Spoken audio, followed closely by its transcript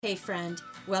Hey friend,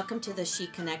 welcome to the She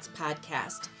Connects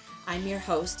podcast. I'm your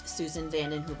host, Susan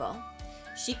Vanden Heuvel.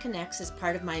 She Connects is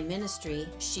part of my ministry,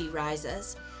 She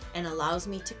Rises, and allows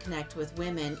me to connect with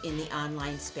women in the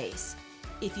online space.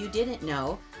 If you didn't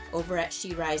know, over at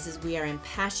She Rises, we are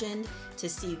impassioned to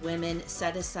see women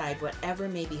set aside whatever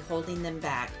may be holding them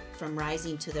back from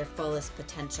rising to their fullest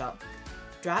potential.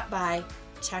 Drop by,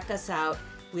 check us out.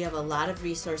 We have a lot of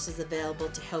resources available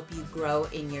to help you grow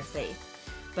in your faith.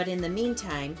 But in the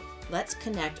meantime, let's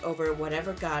connect over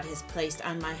whatever God has placed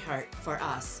on my heart for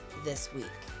us this week.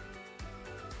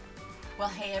 Well,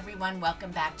 hey everyone,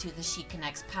 welcome back to the She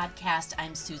Connects podcast.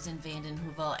 I'm Susan Vanden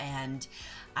Heuvel, and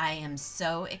I am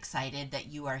so excited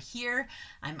that you are here.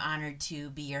 I'm honored to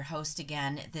be your host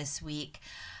again this week.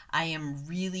 I am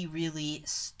really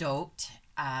stoked.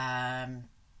 Did I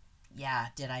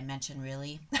mention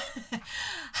really?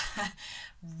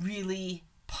 Really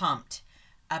pumped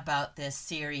about this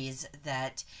series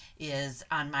that is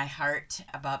on my heart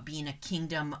about being a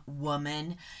kingdom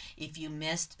woman. If you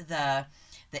missed the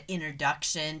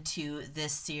introduction to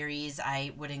this series,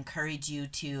 I would encourage you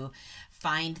to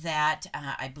find that.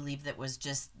 I believe that was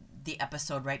just the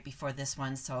episode right before this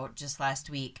one, so just last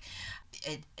week.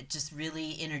 It just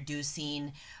really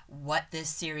introducing what this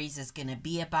series is going to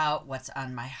be about, what's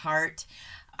on my heart.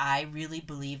 I really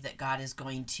believe that God is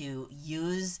going to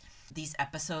use these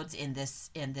episodes in this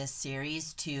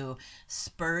series to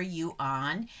spur you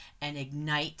on and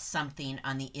ignite something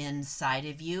on the inside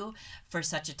of you for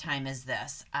such a time as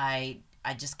this. I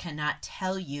just cannot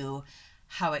tell you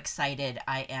how excited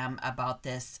I am about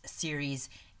this series,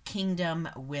 Kingdom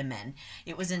Women.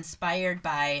 It was inspired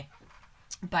by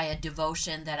a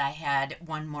devotion that I had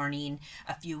one morning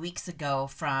a few weeks ago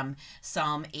from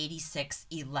Psalm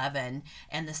 86:11,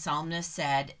 and the psalmist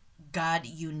said, God,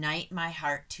 unite my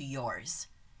heart to yours.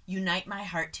 Unite my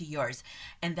heart to yours.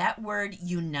 And that word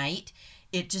unite,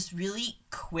 it just really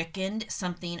quickened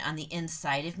something on the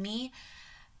inside of me.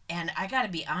 And I got to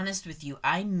be honest with you,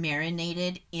 I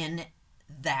marinated in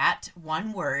that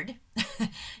one word,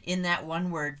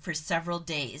 for several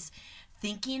days,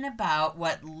 thinking about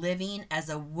what living as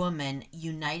a woman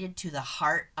united to the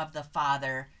heart of the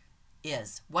Father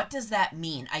is. What does that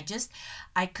mean? I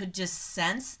could just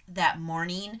sense that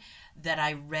morning that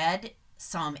I read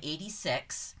Psalm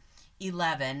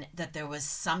 86:11 that there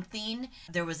was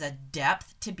a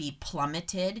depth to be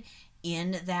plummeted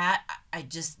in that.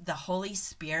 The Holy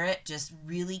Spirit just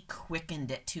really quickened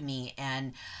it to me,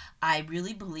 and I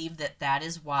really believe that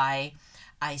is why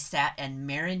I sat and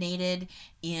marinated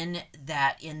in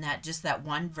that just that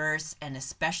one verse, and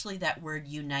especially that word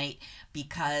unite,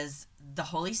 because the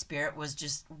Holy Spirit was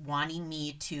just wanting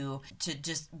me to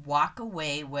just walk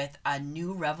away with a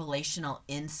new revelational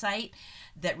insight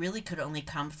that really could only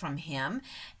come from Him.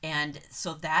 And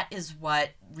so that is what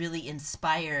really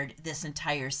inspired this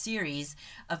entire series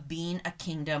of being a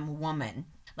kingdom woman.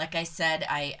 Like I said,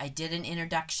 I did an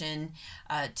introduction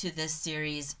to this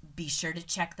series. Be sure to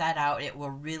check that out. It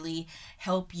will really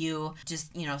help you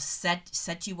just,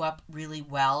 set you up really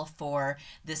well for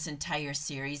this entire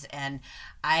series. And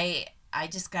I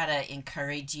just got to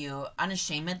encourage you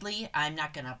unashamedly. I'm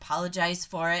not going to apologize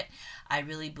for it. I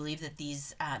really believe that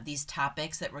these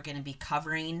topics that we're going to be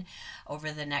covering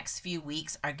over the next few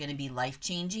weeks are going to be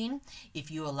life-changing if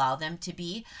you allow them to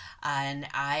be. And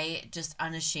I just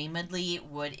unashamedly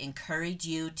would encourage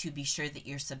you to be sure that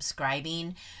you're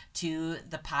subscribing to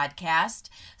the podcast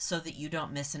so that you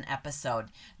don't miss an episode.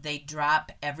 They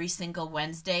drop every single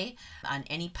Wednesday on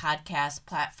any podcast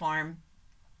platform.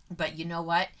 But you know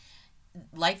what?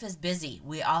 Life is busy.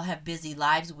 We all have busy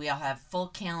lives. We all have full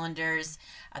calendars.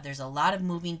 There's a lot of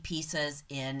moving pieces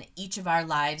in each of our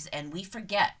lives, and we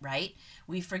forget, right?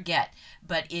 We forget.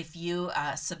 But if you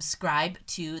subscribe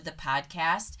to the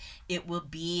podcast, it will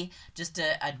be just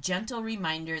a gentle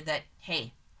reminder that,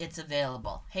 hey, it's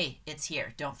available. Hey, it's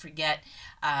here. Don't forget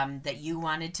that you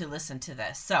wanted to listen to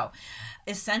this. So,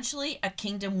 essentially, a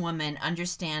kingdom woman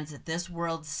understands that this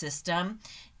world system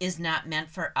is not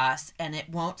meant for us, and it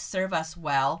won't serve us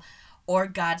well or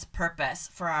God's purpose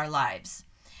for our lives.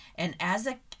 And as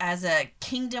a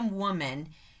kingdom woman,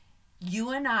 you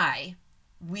and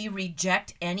we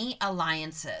reject any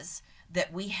alliances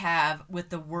that we have with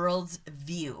the world's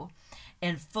view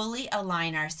and fully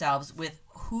align ourselves with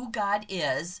who God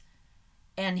is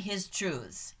and His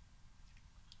truths.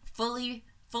 Fully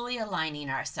aligning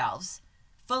ourselves,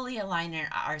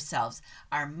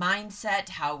 our mindset,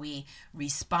 how we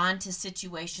respond to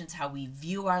situations, how we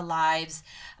view our lives,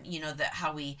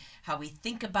 how we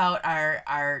think about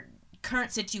our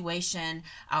current situation,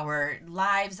 our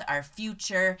lives, our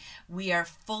future. We are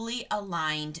fully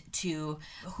aligned to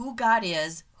who God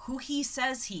is, who he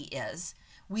says he is.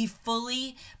 We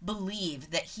fully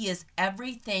believe that he is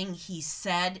everything he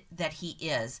said that he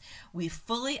is. We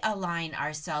fully align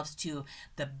ourselves to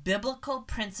the biblical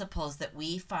principles that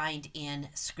we find in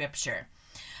Scripture.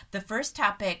 The first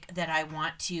topic that I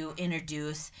want to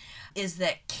introduce is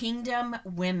that kingdom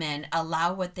women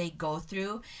allow what they go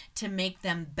through to make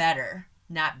them better,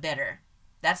 not bitter.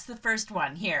 That's the first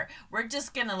one here. We're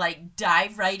just going to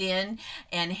dive right in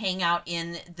and hang out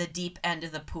in the deep end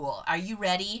of the pool. Are you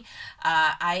ready?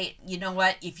 You know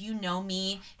what? If you know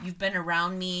me, you've been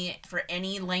around me for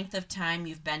any length of time,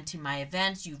 you've been to my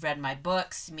events, you've read my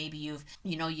books, maybe you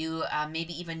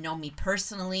maybe even know me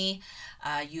personally.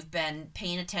 You've been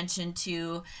paying attention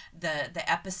to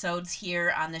the episodes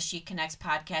here on the She Connects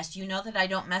podcast. You know that I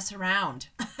don't mess around.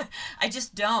 I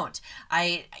just don't.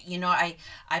 I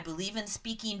believe in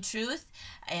speaking truth,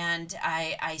 and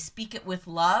I speak it with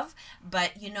love,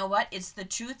 but you know what? It's the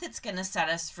truth that's going to set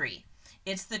us free.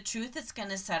 It's the truth that's going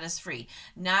to set us free,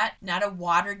 not a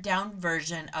watered down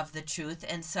version of the truth.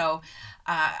 And so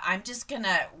I'm just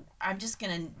gonna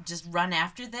run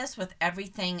after this with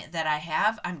everything that I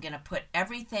have. I'm gonna put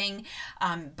everything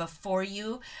before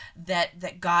you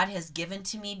that God has given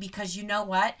to me, because you know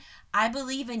what? I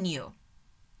believe in you.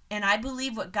 And I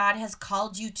believe what God has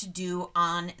called you to do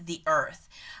on the earth.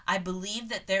 I believe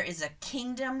that there is a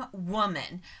kingdom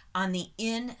woman on the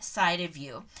inside of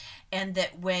you. And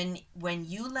that when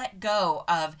you let go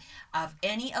of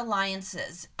any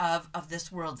alliances of this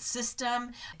world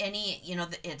system, any,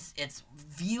 its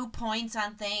viewpoints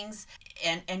on things,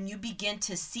 and you begin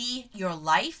to see your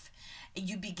life,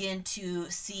 you begin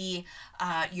to see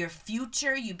your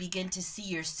future, you begin to see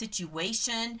your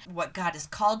situation, what God has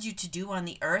called you to do on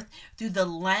the earth through the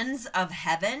lens of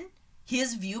heaven,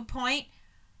 his viewpoint.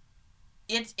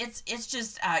 It's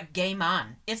just game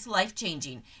on. It's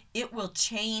life-changing. It will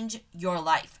change your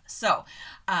life. So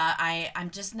I'm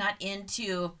just not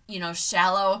into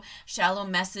shallow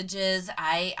messages.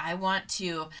 I want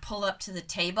to pull up to the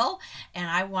table, and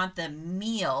I want the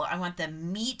meal. I want the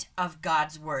meat of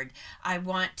God's word. I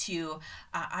want to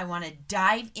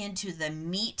dive into the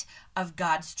meat of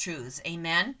God's truths.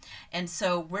 Amen. And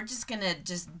so we're just gonna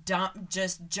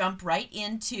jump right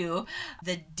into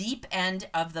the deep end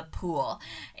of the pool.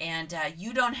 And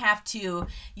you don't have to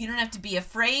be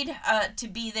afraid to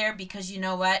be there, because you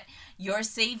know what? Your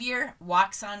Savior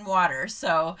walks on water.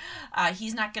 So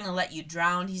he's not going to let you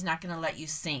drown. He's not going to let you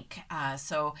sink.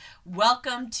 So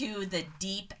welcome to the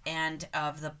deep end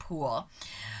of the pool.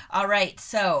 All right.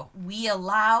 So we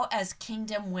allow, as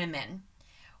kingdom women,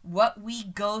 what we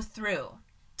go through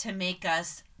to make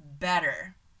us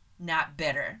better, not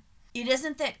bitter. It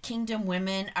isn't that kingdom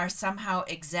women are somehow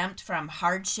exempt from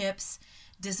hardships,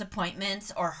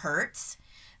 disappointments, or hurts.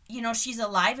 She's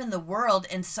alive in the world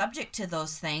and subject to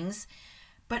those things,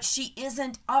 but she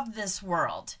isn't of this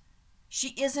world. She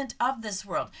isn't of this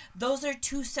world. Those are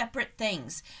two separate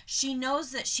things. She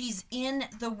knows that she's in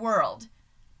the world,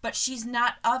 but she's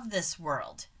not of this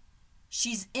world.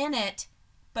 She's in it,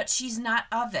 but she's not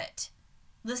of it.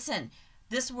 Listen,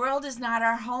 this world is not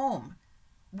our home.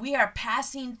 We are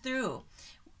passing through.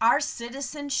 Our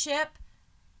citizenship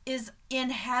is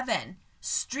in heaven,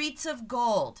 streets of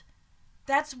gold.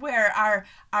 That's where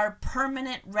our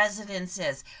permanent residence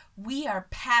is. We are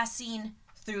passing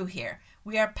through here.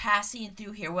 We are passing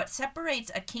through here. What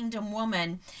separates a kingdom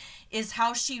woman is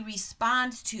how she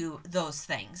responds to those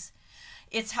things.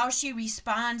 It's how she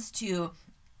responds to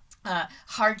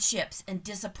hardships and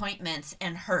disappointments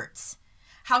and hurts.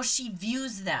 How she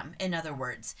views them, in other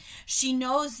words. She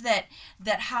knows that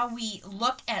how we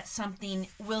look at something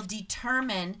will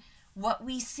determine what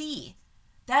we see.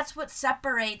 That's what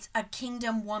separates a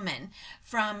kingdom woman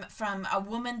from a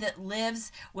woman that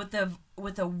lives with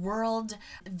a world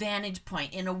vantage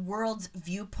point, in a world's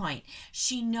viewpoint.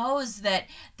 She knows that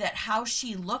how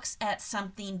she looks at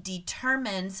something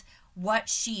determines what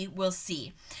she will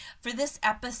see. For this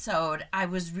episode, I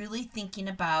was really thinking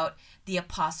about the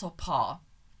Apostle Paul.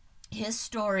 His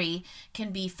story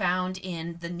can be found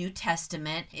in the New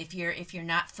Testament. If you're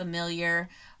not familiar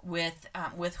with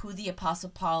who the Apostle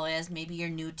Paul is, maybe you're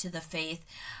new to the faith.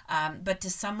 But to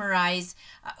summarize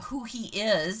who he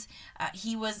is,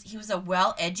 he was a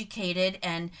well-educated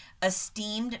and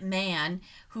esteemed man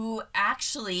who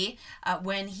actually,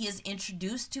 when he is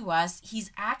introduced to us,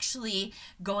 he's actually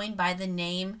going by the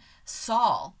name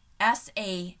Saul,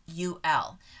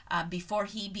 Saul. Before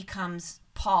he becomes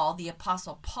Paul, the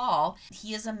Apostle Paul,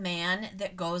 he is a man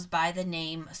that goes by the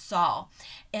name Saul.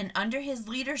 And under his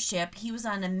leadership, he was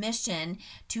on a mission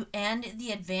to end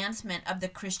the advancement of the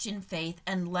Christian faith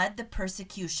and led the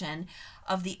persecution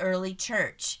of the early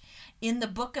church. In the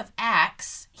book of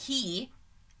Acts, he,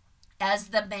 as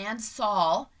the man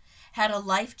Saul, had a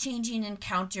life-changing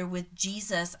encounter with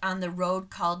Jesus on the road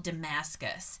called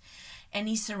Damascus. And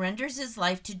he surrenders his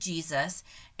life to Jesus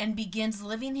and begins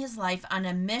living his life on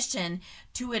a mission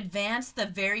to advance the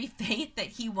very faith that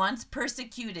he once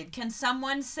persecuted. Can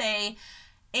someone say,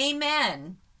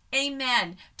 Amen?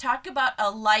 Amen. Talk about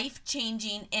a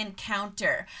life-changing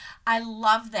encounter. I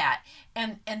love that.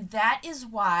 And that is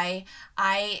why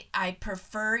I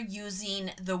prefer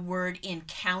using the word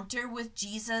encounter with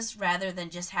Jesus rather than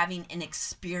just having an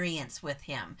experience with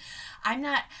him. I'm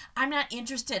not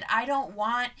interested. I don't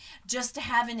want just to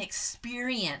have an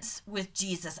experience with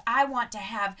Jesus. I want to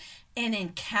have an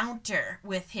encounter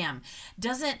with him.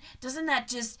 Doesn't that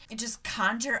just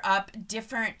conjure up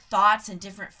different thoughts and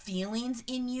different feelings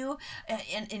in you?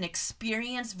 An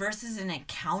experience versus an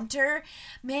encounter?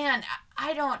 Man,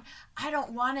 I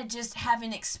don't want to just have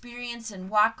an experience and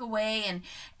walk away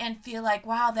and feel like,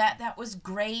 wow, that was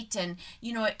great, and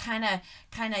it kind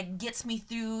of gets me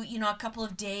through a couple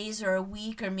of days or a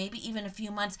week or maybe even a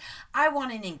few months. I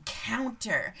want an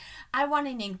encounter. I want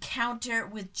an encounter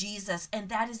with Jesus, and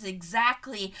that is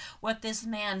exactly what this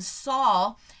man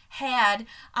Saul had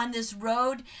on this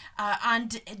road,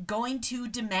 going to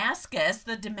Damascus,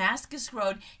 the Damascus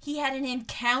road. He had an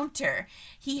encounter.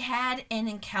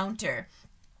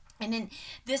 And in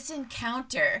this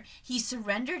encounter, he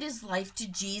surrendered his life to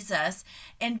Jesus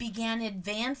and began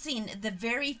advancing the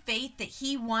very faith that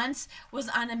he once was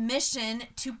on a mission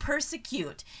to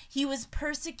persecute. He was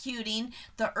persecuting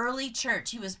the early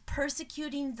church. He was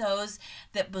persecuting those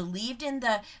that believed in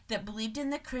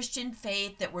the Christian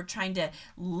faith, that were trying to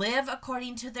live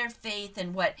according to their faith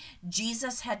and what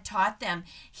Jesus had taught them.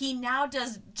 He now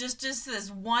does just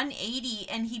this 180,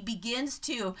 and he begins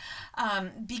to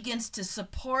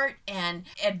support and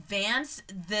advance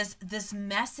this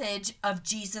message of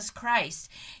Jesus Christ.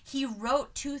 He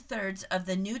wrote 2/3 of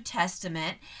the New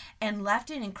Testament and left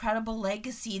an incredible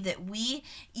legacy that we,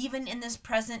 even in this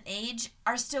present age,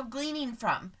 are still gleaning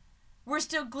from. We're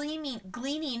still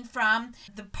gleaning from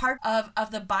the part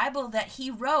of the Bible that he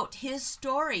wrote, his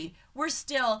story. We're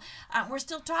still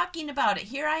talking about it.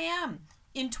 Here I am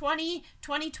in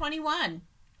 2021.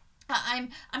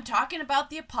 I'm talking about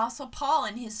the Apostle Paul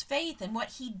and his faith and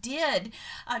what he did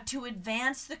to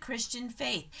advance the Christian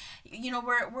faith.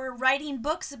 We're writing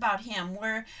books about him.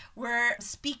 We're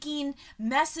speaking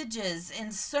messages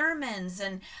and sermons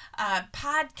and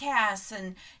podcasts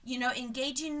and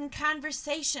engaging in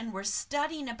conversation. We're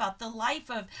studying about the life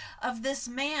of this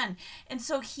man, and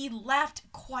so he left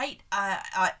quite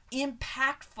a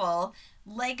impactful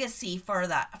legacy for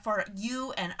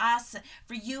you and us,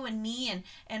 for you and me,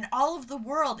 and all of the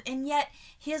world. And yet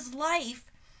his life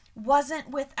wasn't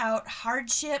without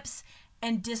hardships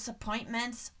and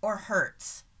disappointments or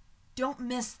hurts. Don't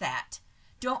miss that.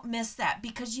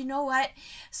 Because you know what?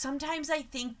 Sometimes I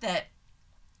think that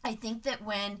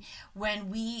when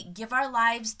we give our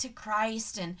lives to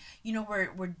Christ and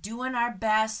we're doing our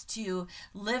best to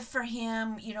live for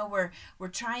him, we're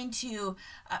trying to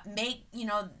make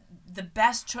the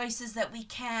best choices that we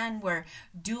can. We're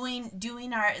doing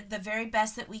the very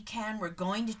best that we can. We're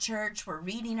going to church, we're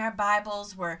reading our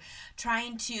Bibles, we're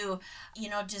trying to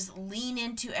just lean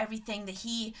into everything that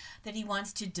he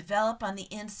wants to develop on the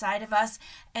inside of us.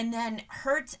 And then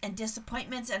hurts and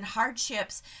disappointments and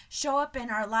hardships show up in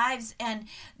our lives, and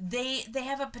they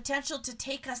have a potential to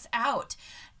take us out.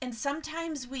 And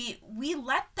sometimes we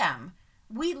let them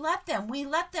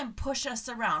push us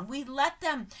around. We let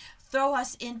them throw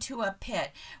us into a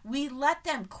pit. We let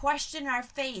them question our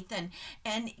faith and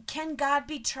can God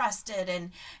be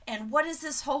trusted, and what is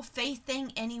this whole faith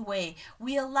thing anyway?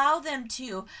 We allow them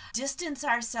to distance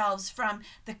ourselves from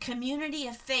the community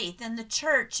of faith and the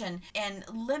church, and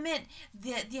limit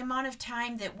the amount of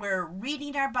time that we're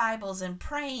reading our Bibles and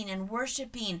praying and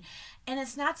worshiping. And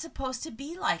it's not supposed to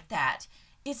be like that.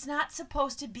 It's not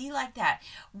supposed to be like that.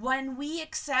 When we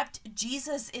accept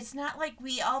Jesus, it's not like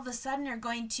we all of a sudden are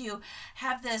going to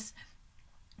have this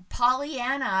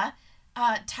Pollyanna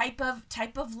type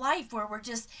of life where we're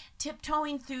just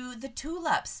tiptoeing through the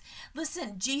tulips.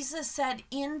 Listen, Jesus said,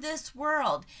 in this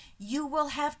world you will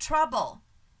have trouble,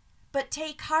 but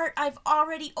take heart, I've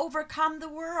already overcome the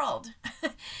world.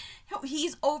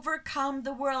 He's overcome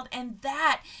the world, and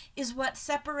that is what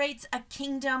separates a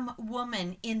kingdom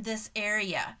woman in this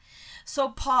area. So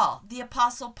Paul, the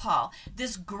Apostle Paul,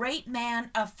 this great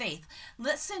man of faith,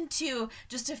 listen to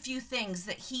just a few things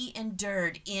that he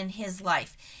endured in his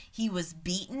life. He was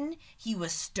beaten, he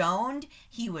was stoned,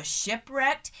 he was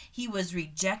shipwrecked, he was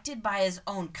rejected by his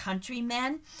own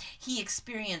countrymen, he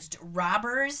experienced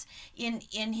robbers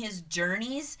in his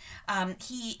journeys,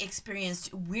 he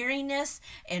experienced weariness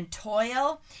and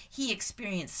toil, he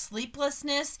experienced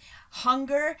sleeplessness,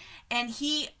 hunger, and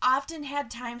he often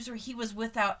had times where he was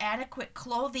without adequate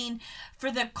clothing for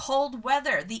the cold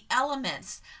weather, the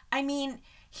elements. I mean,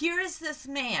 here is this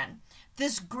man,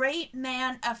 this great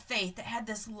man of faith that had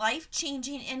this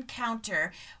life-changing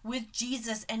encounter with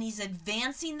Jesus, and he's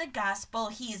advancing the gospel.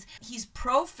 He's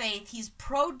pro-faith, he's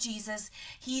pro-Jesus,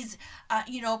 he's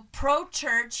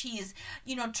pro-church, he's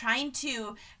trying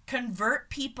to convert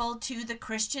people to the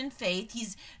Christian faith.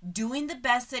 He's doing the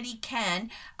best that he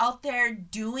can out there,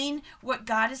 doing what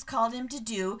God has called him to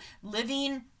do,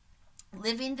 living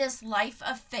this life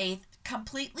of faith,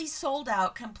 completely sold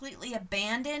out, completely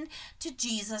abandoned to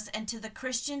Jesus and to the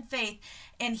Christian faith,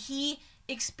 and he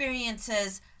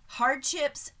experiences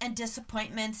hardships and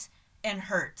disappointments and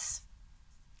hurts.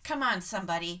 Come on,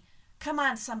 somebody.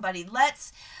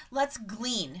 Let's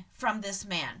glean from this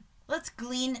man. Let's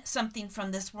glean something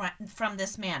from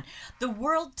this man. The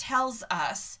world tells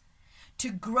us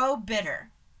to grow bitter,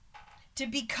 to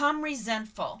become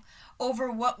resentful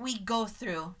over what we go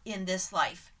through in this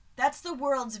life. That's the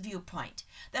world's viewpoint.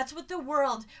 That's what the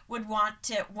world would want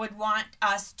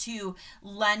us to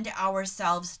lend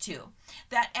ourselves to.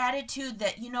 That attitude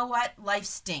that, you know what, life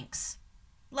stinks.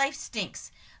 Life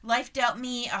stinks. Life dealt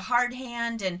me a hard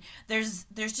hand, and there's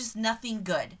just nothing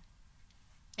good.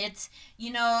 It's,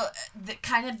 the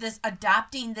kind of this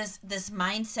adopting this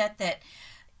mindset that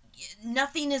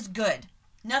nothing is good.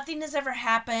 Nothing has ever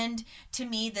happened to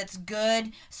me that's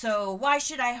good, so why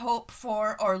should I hope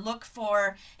for or look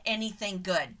for anything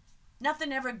good?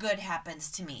 Nothing ever good happens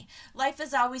to me. Life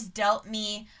has always dealt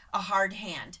me a hard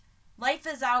hand. Life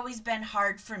has always been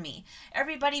hard for me.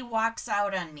 Everybody walks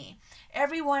out on me.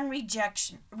 Everyone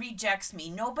rejects me.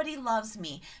 Nobody loves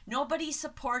me. Nobody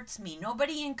supports me.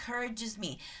 Nobody encourages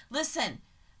me. Listen.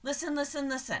 That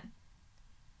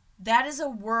is a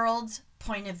world's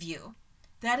point of view.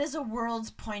 That is a world's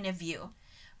point of view.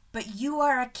 But you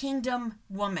are a kingdom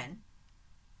woman.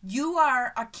 You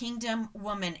are a kingdom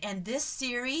woman. And this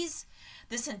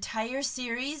entire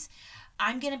series,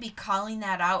 I'm going to be calling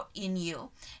that out in you.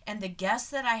 And the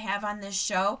guests that I have on this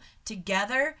show,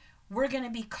 together, we're going to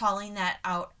be calling that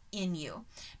out in you.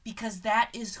 Because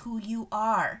that is who you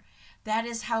are. That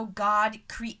is how God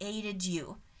created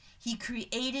you. He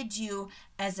created you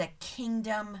as a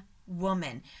kingdom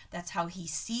woman. That's how he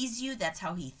sees you. That's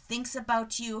how he thinks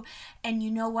about you. And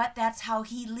you know what? That's how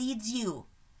he leads you.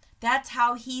 That's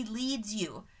how he leads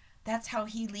you. That's how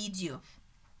he leads you.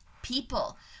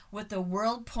 People with a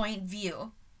world point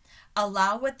view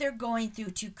allow what they're going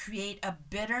through to create a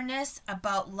bitterness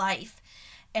about life,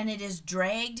 and it is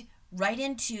dragged right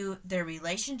into their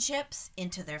relationships,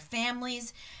 into their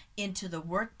families, into the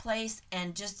workplace,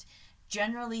 and just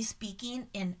generally speaking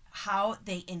in how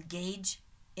they engage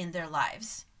in their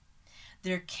lives.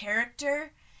 Their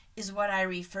character is what I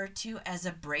refer to as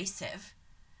abrasive.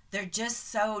 They're just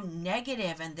so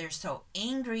negative, and they're so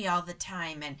angry all the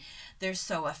time, and they're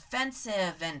so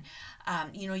offensive, and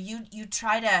you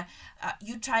try to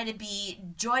be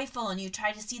joyful, and you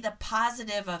try to see the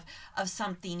positive of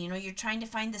something. You're trying to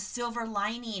find the silver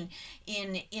lining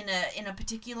in a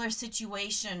particular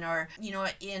situation, or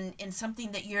in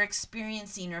something that you're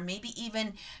experiencing, or maybe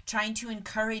even trying to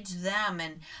encourage them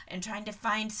and trying to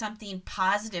find something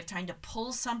positive, trying to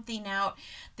pull something out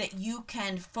that you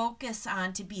can focus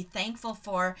on to be thankful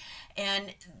for,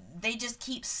 and they just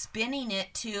keep spinning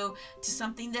it to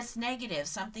something that's negative,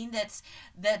 something that's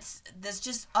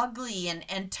just ugly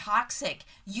and toxic.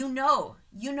 You know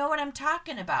what I'm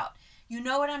talking about.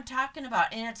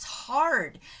 And it's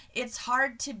hard. It's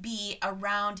hard to be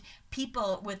around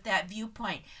people with that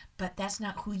viewpoint, but that's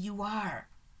not who you are.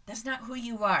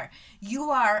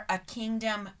 You are a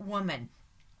kingdom woman.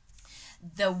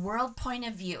 The world point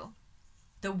of view,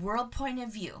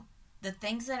 the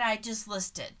things that I just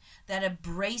listed, that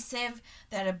abrasive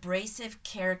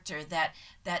character, that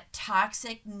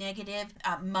toxic, negative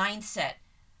mindset,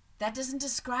 that doesn't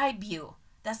describe you.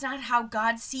 That's not how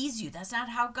God sees you. That's not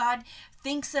how God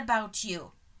thinks about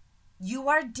you. You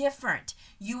are different.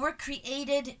 You were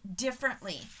created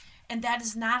differently. And that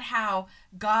is not how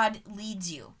God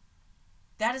leads you.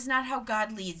 That is not how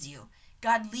God leads you.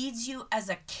 God leads you as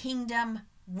a kingdom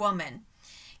woman.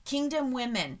 Kingdom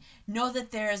women know that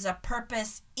there is a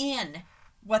purpose in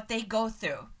what they go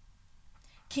through.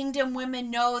 Kingdom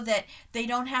women know that they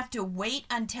don't have to wait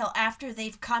until after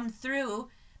they've come through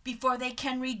before they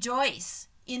can rejoice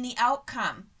in the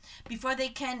outcome, before they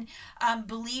can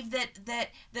believe that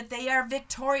they are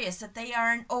victorious, that they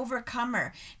are an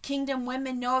overcomer. Kingdom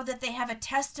women know that they have a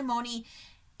testimony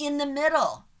in the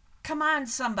middle. Come on,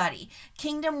 somebody.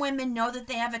 Kingdom women know that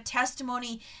they have a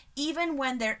testimony even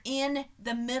when they're in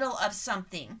the middle of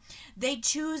something. They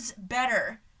choose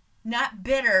better, not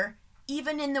bitter,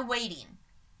 even in the waiting.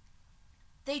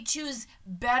 They choose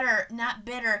better, not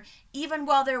bitter, even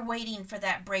while they're waiting for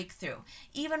that breakthrough,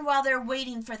 even while they're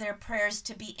waiting for their prayers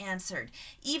to be answered,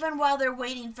 even while they're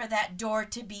waiting for that door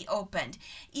to be opened,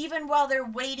 even while they're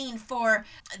waiting for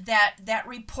that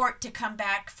report to come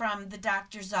back from the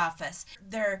doctor's office.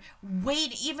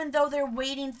 Even though they're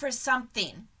waiting for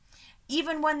something,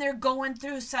 even when they're going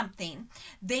through something,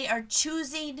 they are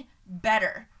choosing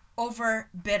better over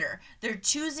bitter. They're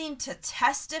choosing to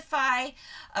testify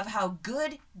of how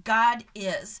good God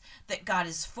is, that God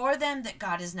is for them, that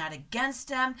God is not against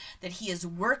them, that he is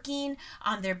working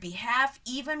on their behalf.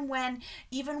 Even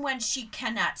when she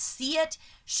cannot see it,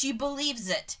 she believes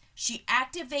it. She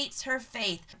activates her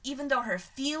faith, even though her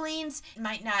feelings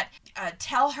might not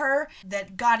tell her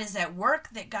that God is at work,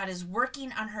 that God is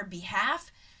working on her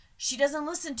behalf. She doesn't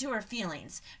listen to her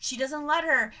feelings. She doesn't let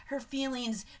her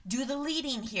feelings do the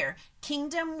leading here.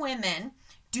 Kingdom women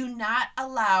do not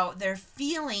allow their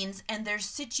feelings and their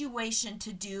situation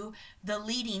to do the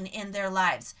leading in their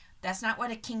lives. That's not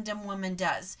what a kingdom woman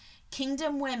does.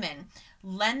 Kingdom women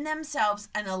lend themselves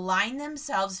and align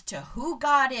themselves to who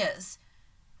God is,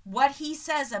 what he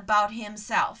says about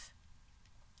himself,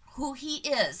 who he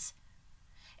is,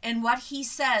 and what he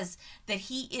says that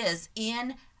he is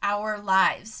in our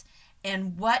lives.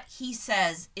 And what he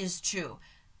says is true.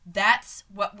 That's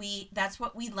what we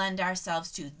lend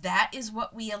ourselves to. That is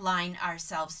what we align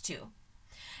ourselves to.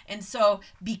 And so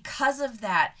because of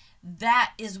that,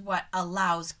 that is what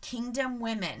allows kingdom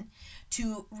women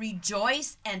to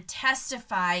rejoice and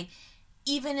testify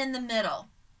even in the middle,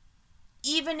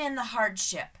 even in the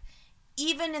hardship,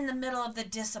 even in the middle of the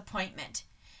disappointment,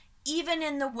 even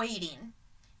in the waiting,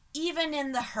 even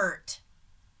in the hurt.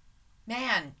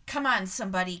 Man, come on,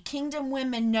 somebody. Kingdom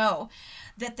women know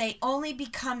that they only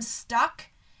become stuck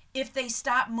if they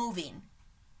stop moving.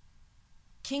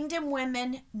 Kingdom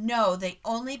women know they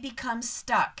only become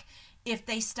stuck if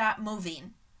they stop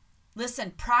moving.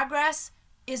 Listen, progress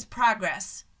is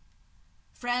progress.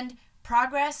 Friend,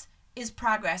 progress is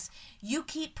progress. You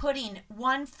keep putting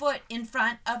one foot in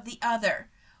front of the other.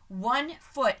 One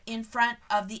foot in front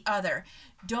of the other.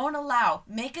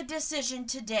 Make a decision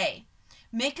today.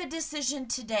 Make a decision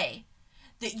today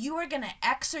that you are going to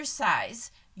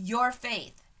exercise your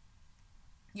faith.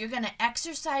 You're going to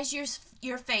exercise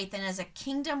your faith, and as a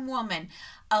kingdom woman,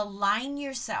 align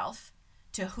yourself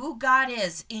to who God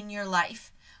is in your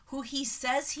life, who he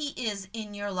says he is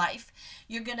in your life.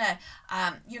 You're going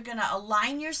to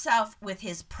align yourself with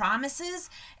his promises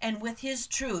and with his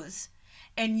truths,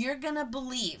 and you're going to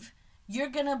believe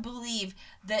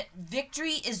that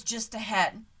victory is just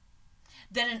ahead.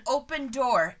 That an open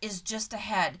door is just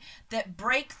ahead, that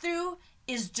breakthrough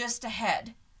is just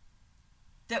ahead,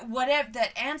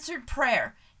 that answered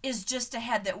prayer is just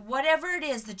ahead, that whatever it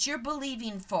is that you're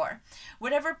believing for,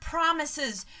 whatever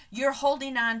promises you're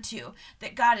holding on to,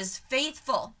 that God is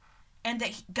faithful and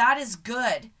that God is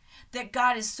good, that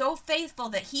God is so faithful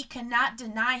that he cannot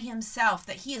deny himself,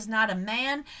 that he is not a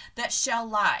man that shall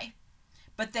lie,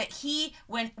 but that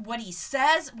what he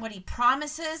says, what he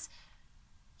promises,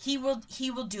 He will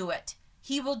do it.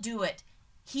 He will do it.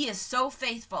 He is so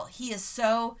faithful. He is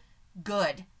so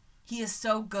good. He is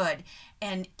so good.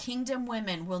 And kingdom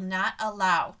women will not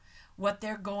allow what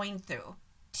they're going through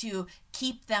to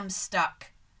keep them stuck,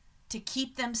 to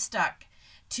keep them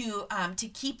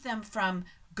from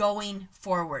going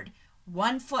forward.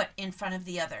 One foot in front of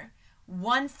the other.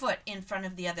 One foot in front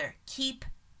of the other. Keep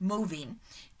moving.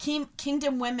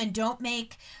 Kingdom women don't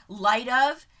make light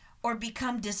of or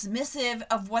become dismissive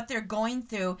of what they're going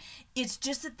through. It's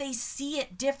just that they see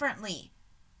it differently.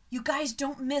 You guys,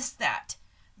 don't miss that.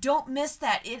 Don't miss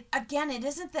that. It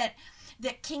isn't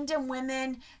that kingdom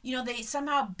women, they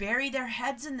somehow bury their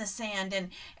heads in the sand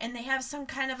and they have some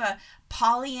kind of a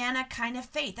Pollyanna kind of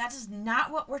faith. That is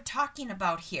not what we're talking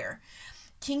about here.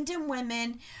 Kingdom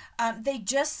women, they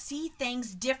just see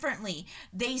things differently.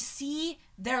 They see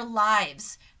their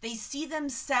lives. They see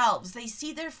themselves. They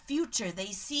see their future.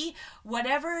 They see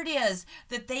whatever it is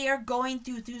that they are going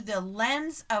through the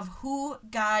lens of who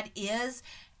God is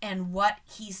and what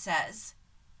he says.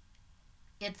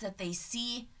 It's that they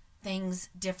see things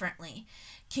differently.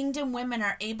 Kingdom women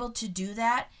are able to do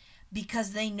that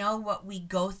because they know what we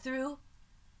go through.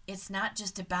 It's not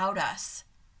just about us.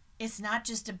 It's not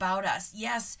just about us.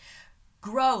 Yes,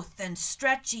 growth and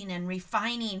stretching and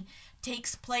refining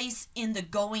takes place in the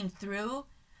going through,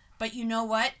 but you know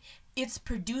what? It's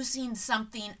producing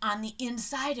something on the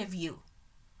inside of you.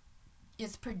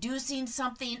 It's producing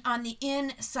something on the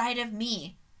inside of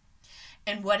me.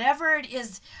 And whatever it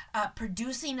is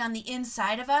producing on the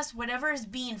inside of us, whatever is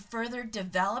being further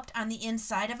developed on the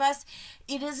inside of us,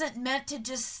 it isn't meant to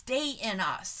just stay in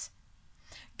us.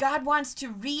 God wants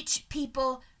to reach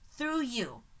people through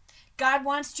you. God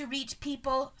wants to reach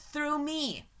people through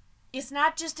me. It's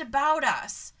not just about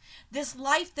us. This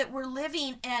life that we're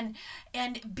living and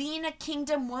being a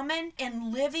kingdom woman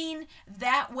and living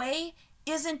that way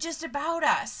isn't just about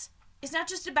us. It's not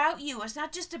just about you. It's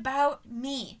not just about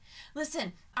me.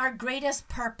 Listen, our greatest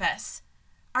purpose,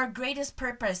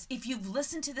 if you've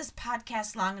listened to this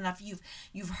podcast long enough,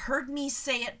 you've heard me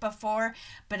say it before,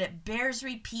 but it bears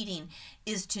repeating,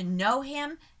 is to know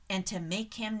him and to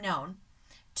make him known.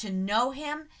 To know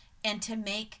him and to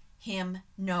make him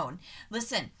known.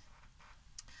 Listen,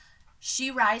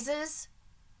 She Rises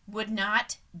would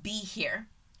not be here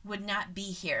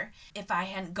if I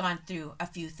hadn't gone through a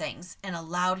few things and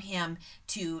allowed him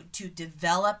to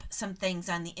develop some things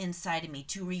on the inside of me,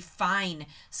 to refine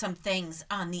some things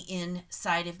on the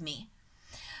inside of me.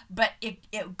 But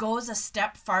it goes a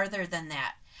step farther than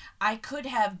that. I could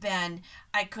have been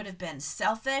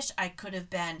selfish. I could have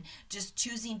been just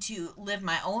choosing to live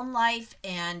my own life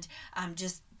and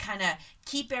just kind of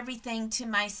keep everything to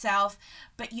myself.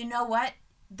 But you know what?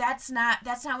 That's not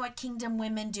what kingdom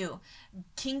women do.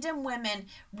 Kingdom women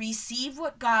receive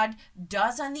what God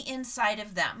does on the inside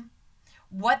of them,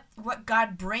 what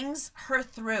God brings her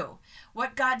through,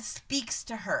 what God speaks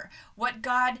to her, what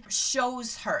God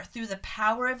shows her through the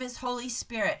power of his Holy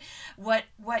Spirit, what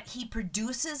he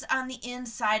produces on the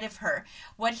inside of her,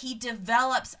 what he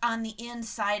develops on the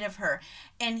inside of her,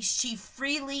 and she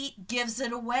freely gives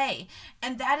it away.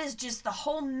 And that is just the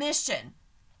whole mission.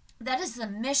 That is the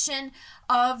mission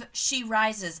of She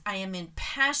Rises. I am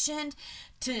impassioned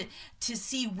to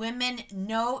see women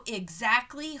know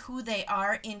exactly who they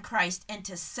are in Christ and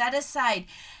to set aside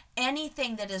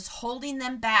anything that is holding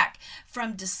them back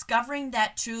from discovering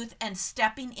that truth and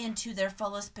stepping into their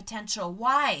fullest potential.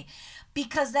 Why?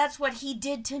 Because that's what he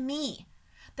did to me.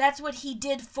 That's what he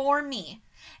did for me.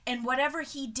 And whatever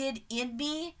he did in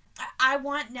me, I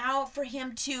want now for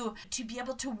him to be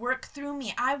able to work through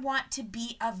me. I want to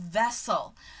be a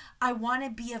vessel. I want to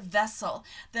be a vessel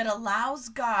that allows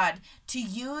God to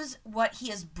use what he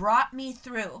has brought me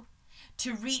through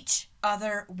to reach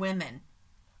other women.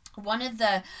 One of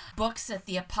the books that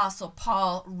the Apostle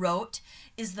Paul wrote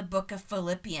is the book of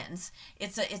Philippians.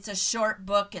 It's a short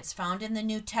book. It's found in the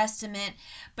New Testament,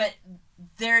 but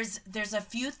there's a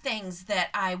few things that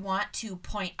I want to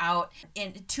point out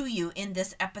to you in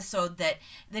this episode that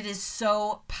is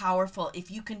so powerful. If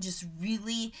you can just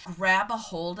really grab a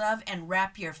hold of and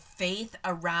wrap your faith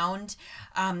around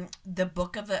the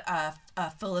book of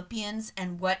Philippians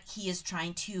and what he is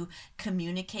trying to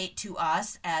communicate to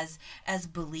us as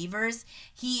believers.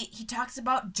 He talks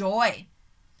about joy.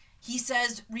 He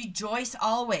says, rejoice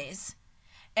always.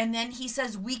 And then he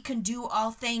says, we can do all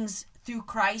things through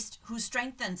Christ who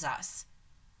strengthens us.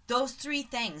 Those three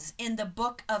things in the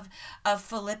book of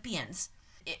Philippians.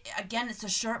 Again, it's a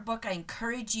short book. I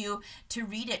encourage you to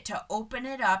read it, to open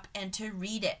it up and to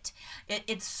read it.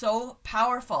 It's so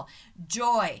powerful.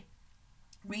 Joy.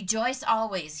 Rejoice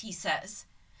always, he says.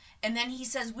 And then he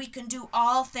says we can do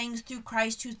all things through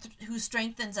Christ who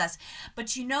strengthens us.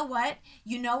 But you know what?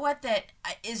 You know what that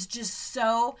is just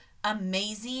so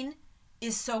amazing?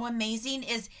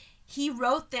 Is he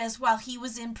wrote this while he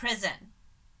was in prison.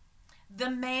 The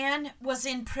man was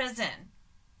in prison.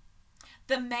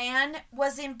 The man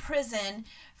was in prison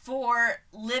for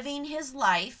living his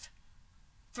life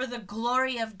for the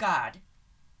glory of God.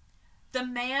 The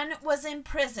man was in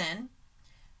prison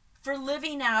for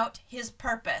living out his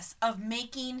purpose of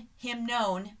making him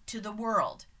known to the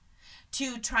world,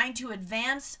 to trying to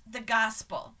advance the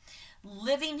gospel,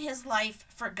 living his life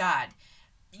for God,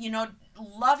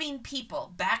 loving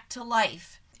people back to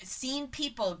life, seeing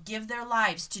people give their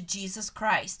lives to Jesus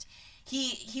Christ.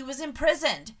 He was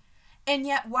imprisoned, and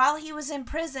yet while he was in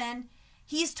prison,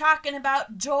 he's talking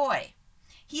about joy.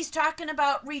 He's talking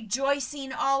about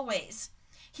rejoicing always.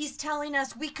 He's telling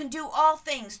us we can do all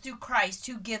things through Christ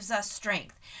who gives us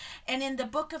strength. And in the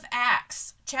book of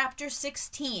Acts, chapter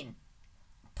 16,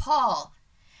 Paul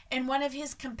and one of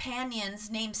his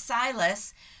companions named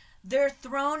Silas, they're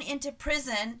thrown into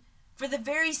prison for the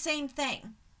very same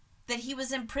thing. that he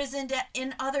was imprisoned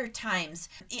in other times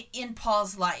in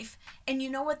Paul's life. And you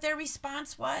know what their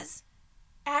response was?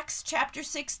 Acts chapter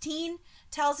 16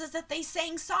 tells us that they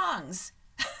sang songs.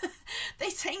 They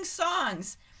sang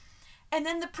songs. And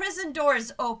then the prison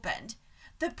doors opened.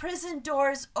 The prison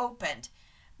doors opened.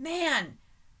 Man,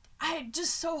 I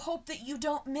just so hope that you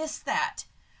don't miss that.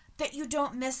 That you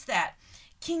don't miss that.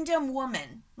 Kingdom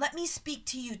woman, let me speak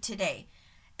to you today.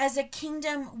 As a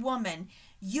kingdom woman,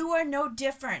 you are no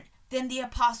different than the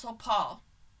Apostle Paul.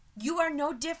 You are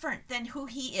no different than who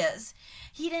he is.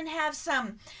 He didn't have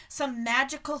some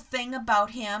magical thing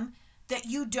about him that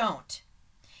you don't.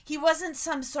 He wasn't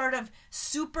some sort of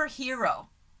superhero.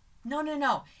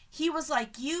 No. He was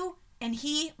like you, and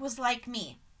he was like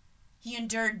me. He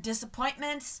endured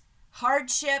disappointments,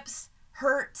 hardships,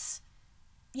 hurts.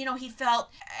 You know, he felt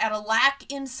at a lack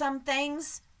in some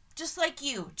things, just like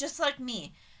you, just like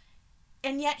me.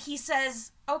 And yet he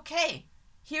says, okay,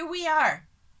 here we are.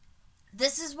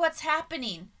 This is what's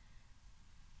happening.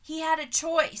 He had a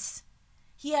choice.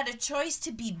 He had a choice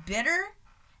to be bitter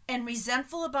and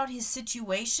resentful about his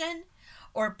situation,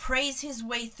 or praise his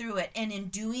way through it. And in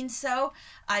doing so,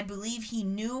 I believe he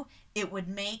knew it would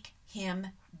make him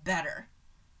better.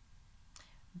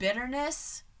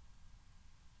 Bitterness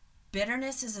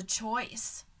is a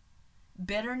choice.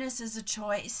 Bitterness is a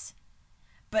choice.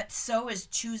 But so is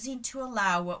choosing to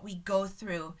allow what we go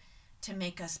through to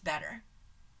make us better.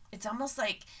 It's almost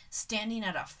like standing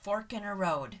at a fork in a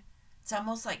road. It's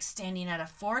almost like standing at a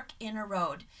fork in a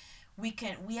road. We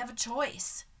have a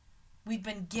choice. We've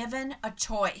been given a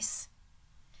choice.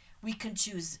 We can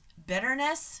choose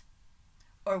bitterness,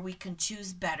 or we can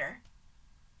choose better.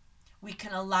 We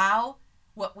can allow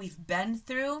what we've been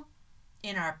through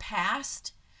in our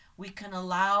past. We can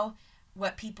allow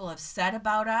what people have said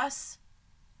about us.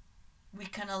 We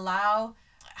can allow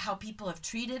how people have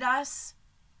treated us.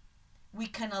 We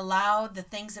can allow the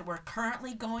things that we're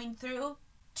currently going through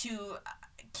to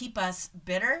keep us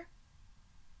bitter,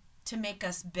 to make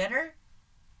us bitter.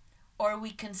 Or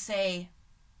we can say,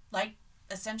 like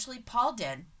essentially Paul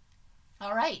did,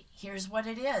 all right, here's what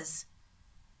it is.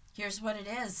 Here's what it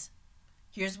is.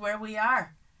 Here's where we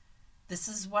are. This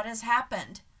is what has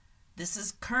happened. This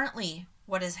is currently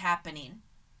what is happening.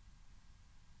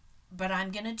 But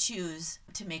I'm going to choose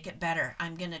to make it better.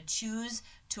 I'm going to choose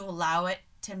to allow it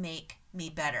to make me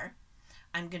better.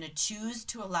 I'm going to choose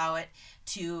to allow it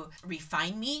to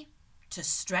refine me, to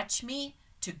stretch me,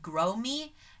 to grow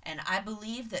me. And I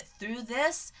believe that through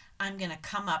this, I'm going to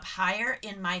come up higher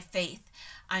in my faith.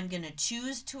 I'm going to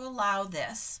choose to allow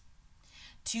this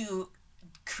to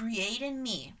create in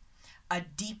me a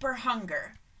deeper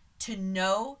hunger to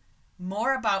know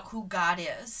more about who God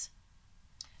is,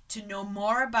 to know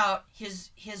more about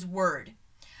his word.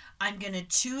 I'm going to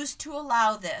choose to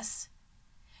allow this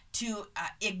to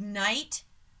ignite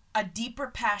a deeper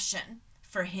passion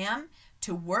for him,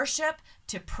 to worship,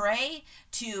 to pray,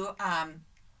 to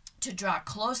draw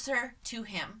closer to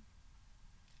him.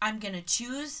 I'm going to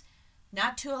choose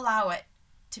not to allow it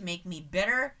to make me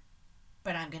bitter,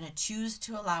 but I'm going to choose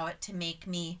to allow it to make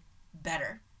me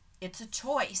better. It's a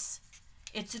choice.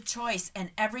 It's a choice.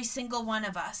 And every single one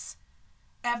of us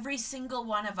have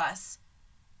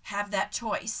that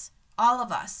choice. All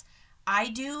of us. I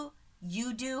do,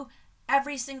 you do,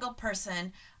 every single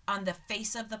person on the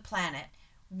face of the planet.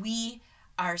 We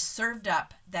are served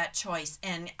up that choice.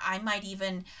 And I might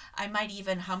even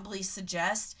humbly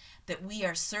suggest that we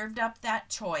are served up that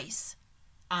choice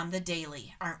on the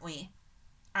daily, aren't we?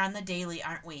 On the daily,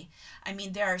 aren't we? I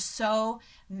mean, there are so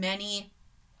many,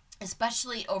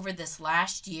 especially over this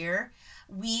last year,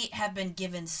 we have been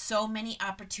given so many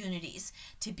opportunities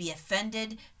to be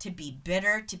offended, to be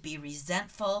bitter, to be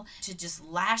resentful, to just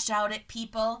lash out at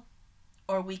people.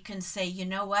 Or we can say, you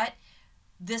know what?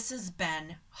 This has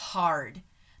been hard.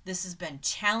 This has been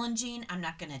challenging. I'm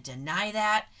not going to deny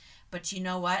that. But you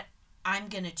know what? I'm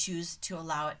going to choose to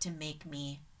allow it to make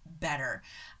me better.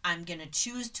 I'm going to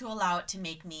choose to allow it to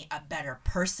make me a better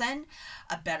person,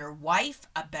 a better wife,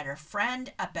 a better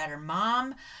friend, a better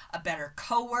mom, a better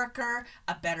coworker,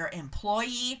 a better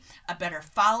employee, a better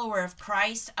follower of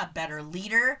Christ, a better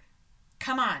leader.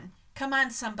 Come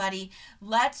on, somebody.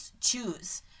 Let's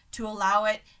choose to allow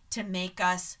it to make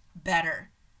us better.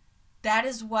 That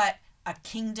is what a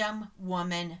kingdom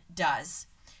woman does.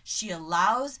 She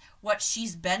allows what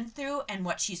she's been through and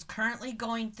what she's currently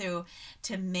going through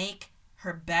to make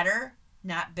her better,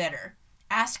 not bitter.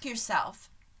 Ask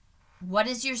yourself, what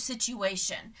is your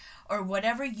situation or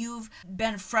whatever you've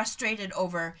been frustrated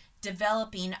over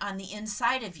developing on the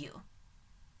inside of you?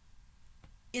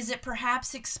 Is it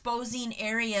perhaps exposing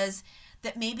areas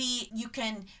that maybe you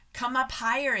can come up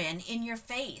higher in your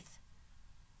faith.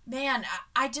 Man,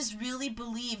 I just really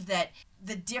believe that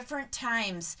the different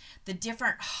times, the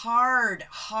different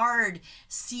hard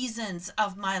seasons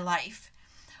of my life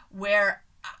where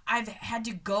I've had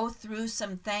to go through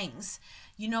some things,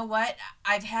 you know what?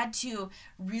 I've had to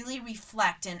really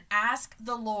reflect and ask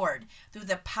the Lord through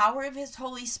the power of His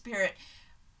Holy Spirit,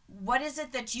 what is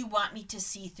it that you want me to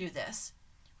see through this?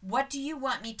 What do you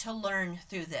want me to learn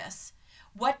through this?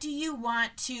 What do you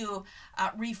want to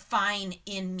refine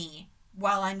in me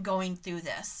while I'm going through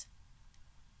this?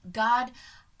 God,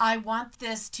 I want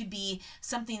this to be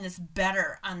something that's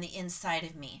better on the inside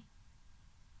of me.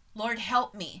 Lord,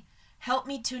 help me. Help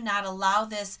me to not allow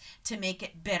this to make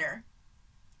it bitter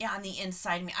on the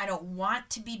inside of me. I don't want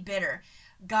to be bitter.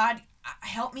 God,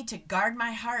 help me to guard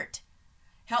my heart.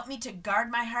 Help me to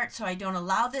guard my heart so I don't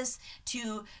allow this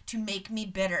to make me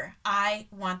bitter. I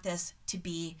want this to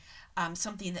be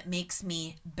something that makes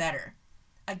me better.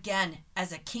 Again,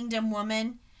 as a kingdom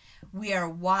woman, we are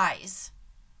wise.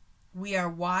 We are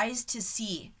wise to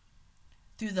see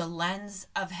through the lens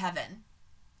of heaven.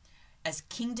 As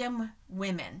kingdom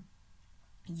women,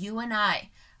 you and I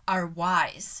are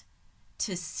wise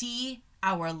to see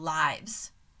our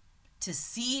lives, to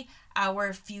see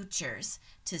our futures,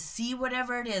 to see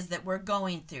whatever it is that we're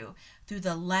going through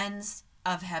the lens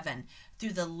of heaven,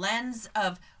 through the lens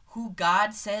of who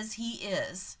God says He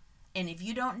is. And if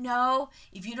you don't know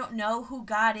who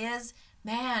God is,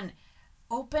 man,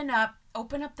 open up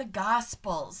the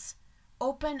Gospels.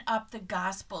 Open up the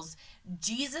Gospels.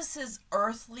 Jesus's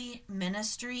earthly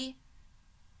ministry,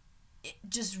 it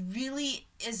just really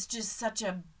is just such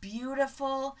a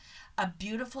beautiful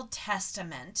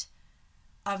testament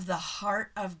of the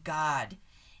heart of God.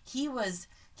 He was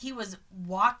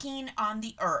walking on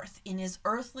the earth in His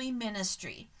earthly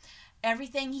ministry.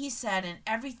 Everything He said and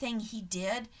everything He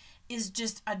did is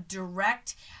just a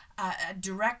direct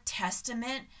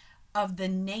testament of the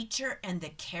nature and the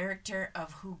character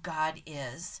of who God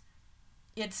is.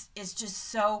 It's just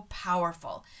so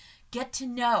powerful. Get to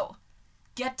know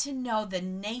the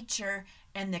nature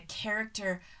and the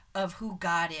character of who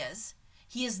God is.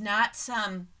 He is not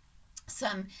some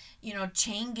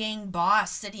chain gang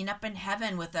boss sitting up in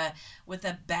heaven with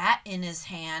a bat in his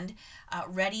hand,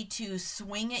 ready to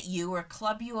swing at you or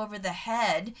club you over the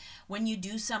head when you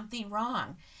do something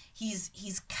wrong.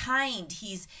 He's kind,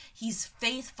 he's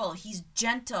faithful, he's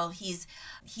gentle, he's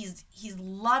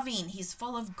loving, he's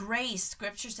full of grace.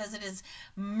 Scripture says that His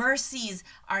mercies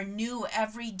are new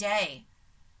every day.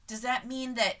 Does that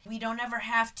mean that we don't ever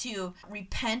have to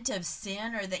repent of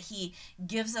sin, or that He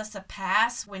gives us a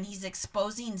pass when He's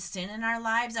exposing sin in our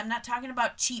lives? I'm not talking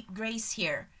about cheap grace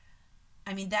here.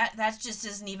 I mean, that just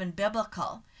isn't even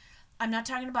biblical. I'm not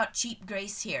talking about cheap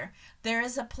grace here. There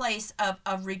is a place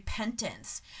of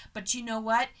repentance. But you know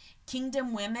what?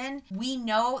 Kingdom women, we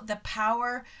know the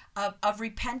power of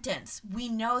repentance. We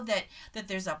know that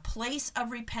there's a place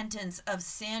of repentance of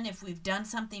sin if we've done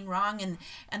something wrong,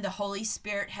 and the Holy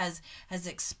Spirit has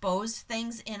exposed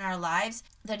things in our lives,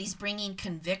 that He's bringing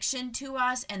conviction to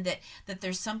us, and that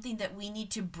there's something that we need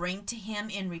to bring to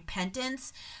Him in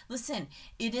repentance. Listen,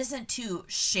 it isn't to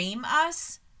shame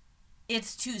us.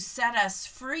 It's to set us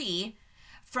free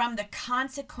from the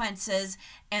consequences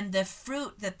and the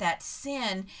fruit that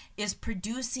sin is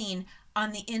producing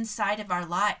on the inside of our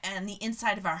life and the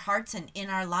inside of our hearts and in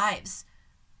our lives.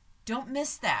 Don't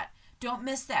miss that. Don't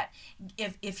miss that.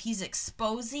 If he's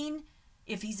exposing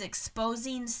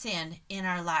sin in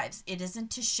our lives, it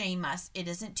isn't to shame us. It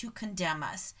isn't to condemn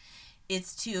us.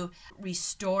 It's to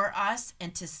restore us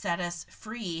and to set us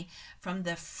free from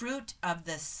the fruit of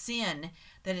the sin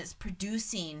that it's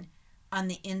producing on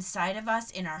the inside of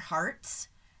us, in our hearts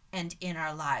and in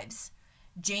our lives.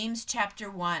 James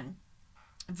chapter 1,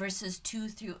 verses 2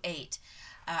 through 8.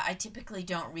 I typically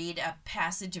don't read a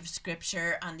passage of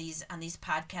scripture on these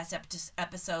podcast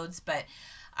episodes, but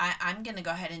I'm going to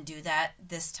go ahead and do that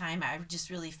this time. I just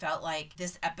really felt like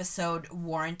this episode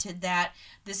warranted that.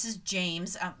 This is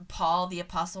James, Paul, the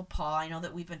Apostle Paul. I know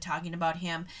that we've been talking about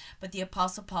him, but the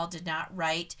Apostle Paul did not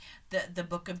write the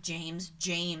book of James.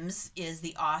 James is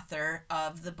the author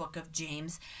of the book of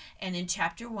James. And in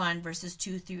chapter 1, verses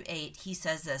 2 through 8, he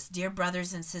says this: Dear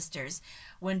brothers and sisters,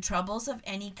 when troubles of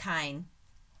any kind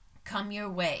come your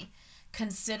way,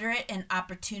 consider it an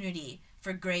opportunity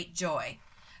for great joy.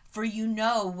 For you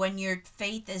know when your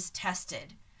faith is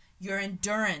tested, your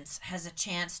endurance has a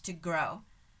chance to grow.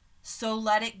 So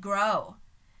let it grow.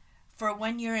 For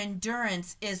when your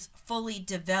endurance is fully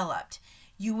developed,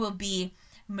 you will be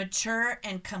mature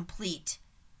and complete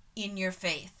in your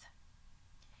faith.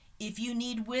 If you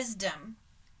need wisdom,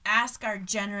 Ask our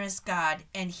generous God,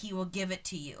 and he will give it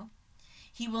to you.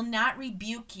 He will not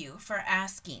rebuke you for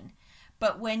asking.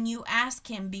 But when you ask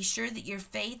him, be sure that your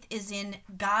faith is in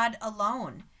God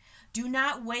alone. Do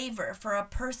not waver, for a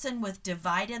person with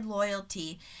divided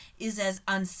loyalty is as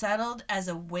unsettled as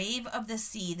a wave of the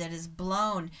sea that is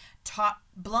blown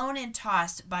and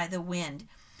tossed by the wind.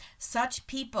 Such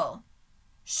people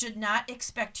should not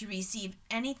expect to receive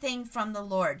anything from the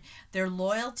Lord. Their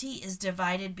loyalty is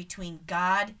divided between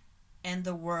God and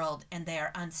the world, and they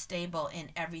are unstable in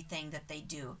everything that they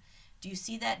do. Do you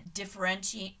see that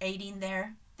differentiating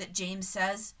there that James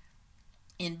says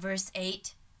in verse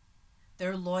 8?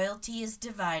 Their loyalty is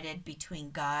divided between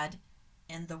God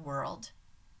and the world.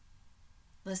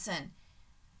 Listen,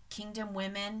 kingdom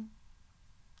women,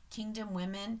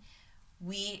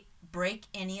 we break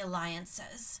any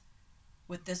alliances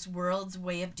with this world's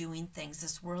way of doing things,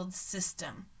 this world's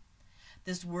system,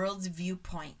 this world's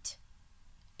viewpoint,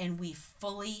 and we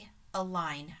fully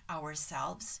align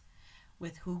ourselves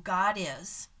with who God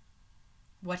is,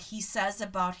 what he says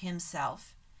about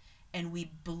himself, and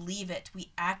we believe it.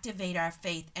 We activate our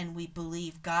faith and we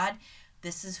believe, God,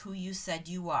 this is who you said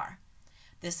you are.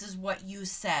 This is what you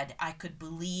said I could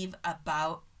believe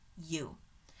about you,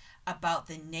 about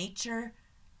the nature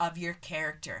of your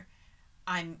character.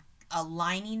 I'm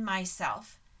aligning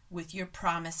myself with your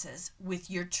promises,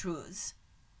 with your truths.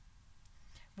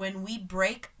 When we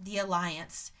break the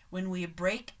alliance, when we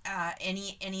break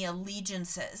any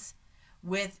allegiances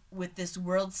with this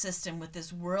world system, with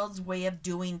this world's way of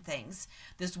doing things,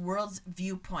 this world's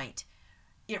viewpoint,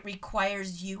 it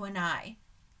requires you and I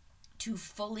to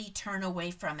fully turn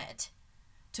away from it,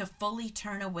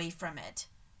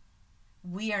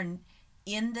 We are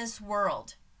in this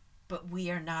world, but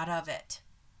we are not of it.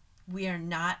 We are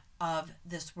not of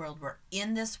this world. We're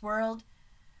in this world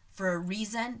for a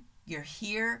reason. You're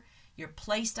here. You're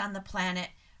placed on the planet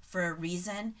for a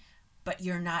reason, but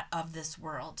you're not of this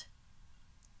world.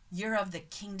 You're of the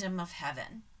kingdom of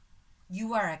heaven.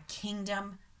 You are a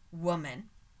kingdom woman.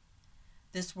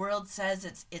 This world says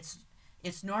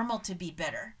it's normal to be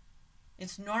bitter.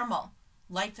 It's normal.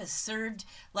 Life has served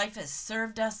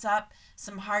us up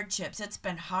some hardships. It's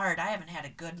been hard. I haven't had a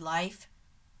good life.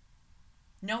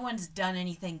 No one's done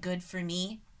anything good for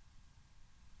me.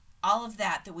 All of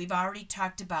that we've already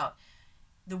talked about.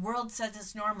 The world says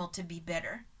it's normal to be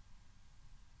bitter.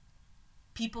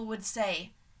 People would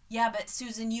say, yeah, but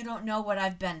Susan, you don't know what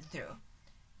I've been through.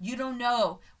 You don't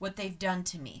know what they've done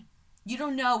to me. You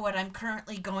don't know what I'm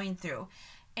currently going through.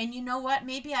 And you know what?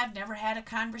 Maybe I've never had a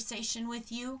conversation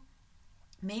with you.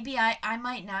 Maybe I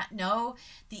might not know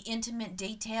the intimate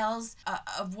details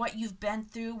of what you've been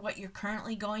through, what you're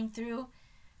currently going through.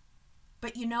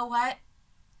 But you know what?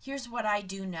 Here's what I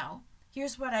do know.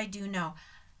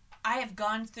 I have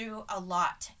gone through a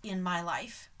lot in my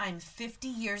life. I'm 50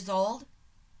 years old.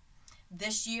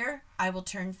 This year, I will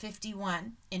turn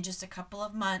 51 in just a couple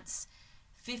of months.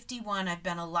 51. I've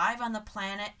been alive on the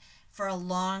planet for a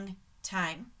long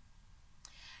time.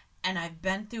 And I've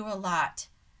been through a lot.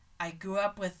 I grew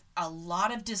up with a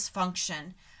lot of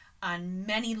dysfunction on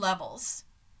many levels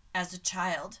as a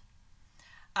child.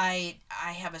 I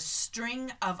have a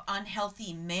string of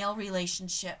unhealthy male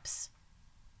relationships.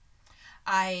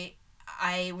 I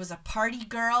was a party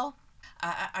girl.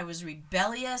 I was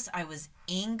rebellious. I was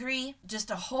angry. Just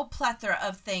a whole plethora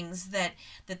of things that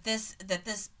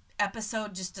this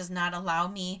episode just does not allow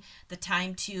me the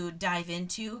time to dive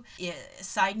into.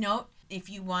 Side note, if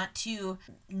you want to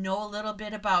know a little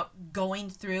bit about going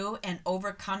through and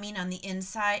overcoming on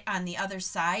the other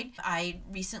side, I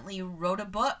recently wrote a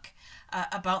book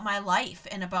about my life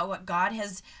and about what God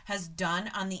has done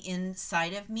on the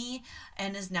inside of me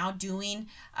and is now doing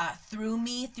through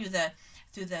me, through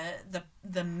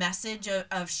the message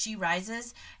of She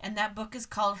Rises. And that book is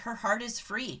called Her Heart is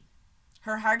Free.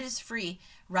 Her Heart is Free,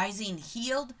 Rising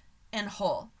Healed and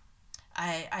Whole.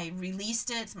 I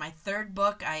released it. It's my third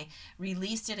book. I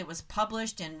released it. It was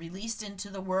published and released into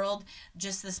the world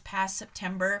just this past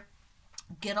September.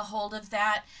 Get a hold of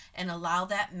that and allow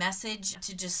that message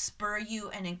to just spur you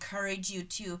and encourage you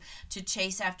to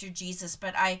chase after Jesus.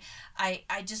 But I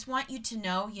just want you to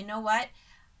know, you know what?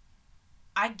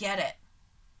 I get it.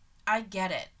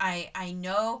 I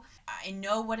know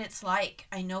what it's like.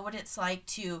 I know what it's like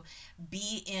to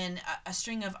be in a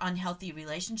string of unhealthy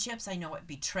relationships. I know what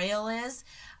betrayal is.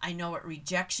 I know what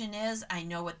rejection is. I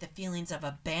know what the feelings of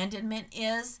abandonment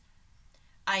is.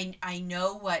 I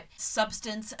know what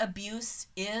substance abuse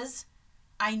is.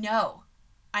 I know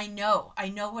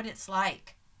what it's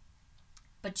like.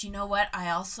 But you know what I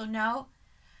also know?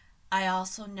 I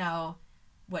also know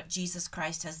what Jesus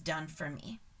Christ has done for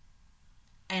me.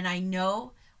 And I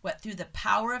know what through the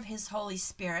power of his Holy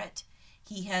Spirit,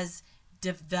 he has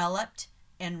developed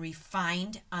and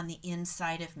refined on the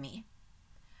inside of me.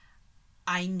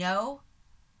 I know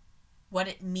what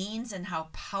it means and how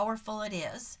powerful it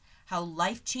is, how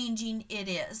life-changing it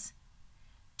is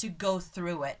to go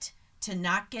through it, to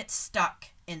not get stuck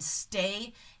and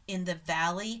stay in the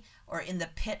valley or in the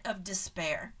pit of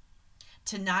despair,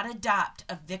 to not adopt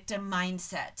a victim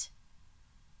mindset.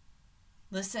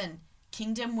 Listen,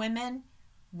 kingdom women,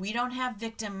 we don't have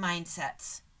victim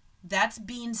mindsets. That's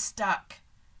being stuck.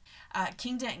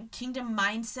 Kingdom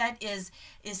mindset is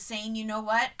saying, you know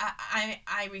what,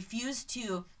 I refuse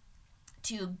to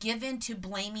give in to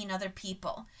blaming other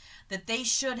people, that they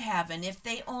should have, and if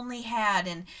they only had,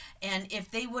 and if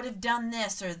they would have done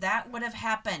this or that would have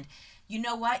happened. You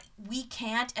know what? We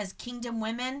can't, as kingdom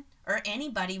women, or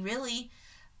anybody really,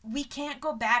 we can't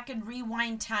go back and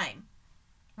rewind time.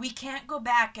 We can't go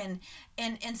back and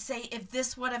say, if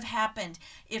this would have happened,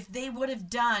 if they would have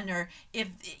done, or if,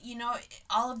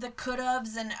 all of the could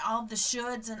haves and all of the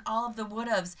shoulds and all of the would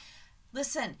haves.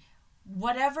 Listen,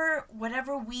 whatever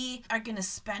we are going to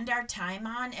spend our time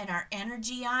on and our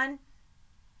energy on,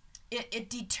 it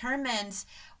determines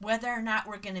whether or not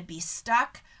we're going to be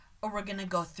stuck or we're going to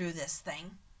go through this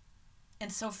thing.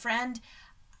 And so, friend,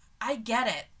 I get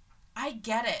it.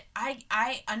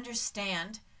 I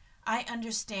understand. I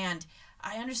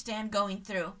understand going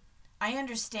through. I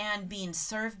understand being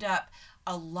served up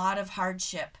a lot of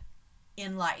hardship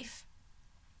in life.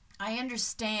 I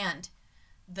understand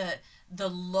the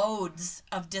loads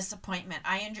of disappointment.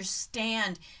 I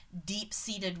understand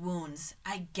deep-seated wounds.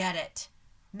 I get it.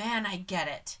 Man, I get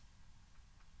it.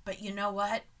 But you know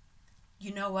what?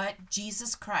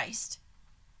 Jesus Christ,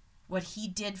 what he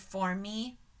did for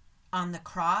me on the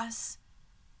cross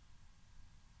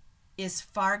is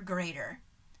far greater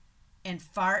and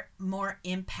far more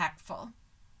impactful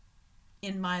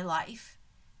in my life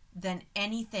than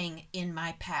anything in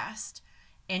my past,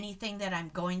 anything that I'm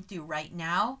going through right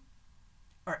now,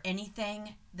 or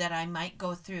anything that I might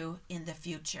go through in the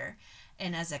future.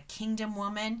 And as a kingdom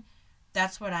woman,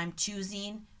 that's what I'm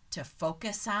choosing to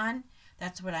focus on.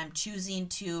 That's what I'm choosing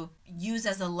to use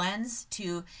as a lens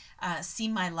to see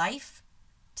my life,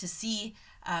 to see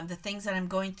the things that I'm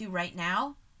going through right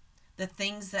now, the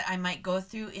things that I might go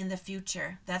through in the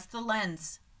future. That's the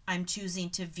lens I'm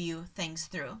choosing to view things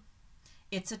through.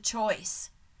 It's a choice.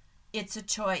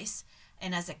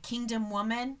 And as a kingdom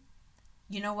woman,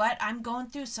 you know what? I'm going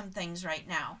through some things right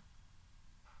now.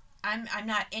 I'm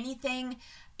not anything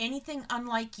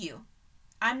unlike you.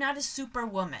 I'm not a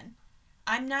superwoman.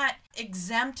 I'm not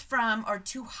exempt from or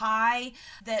too high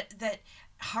that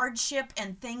hardship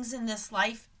and things in this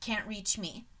life can't reach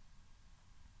me.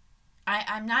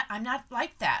 I'm not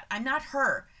like that. I'm not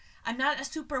her. I'm not a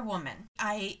superwoman.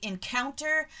 I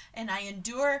encounter and I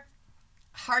endure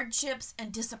hardships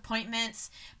and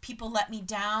disappointments. People let me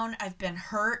down. I've been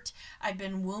hurt. I've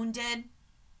been wounded.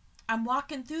 I'm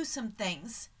walking through some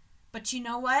things. But you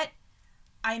know what?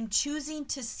 I'm choosing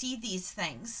to see these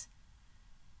things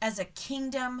as a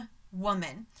kingdom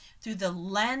woman through the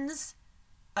lens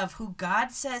of who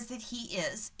God says that he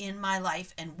is in my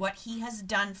life and what he has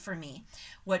done for me,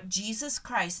 what Jesus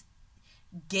Christ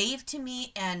gave to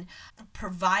me and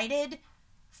provided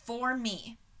for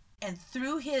me. And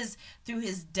through his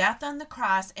death on the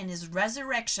cross and his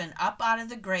resurrection up out of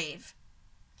the grave,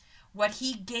 what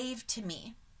he gave to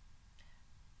me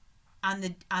on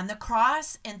the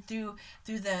cross and through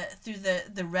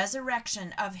the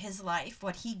resurrection of his life,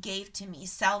 what he gave to me.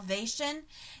 Salvation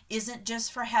isn't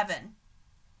just for heaven.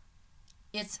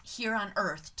 It's here on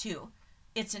earth too.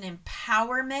 It's an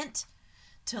empowerment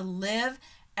to live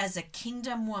as a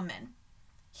kingdom woman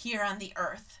here on the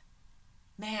earth.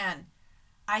 Man,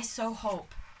 I so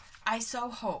hope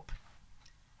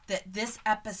that this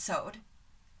episode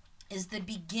is the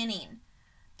beginning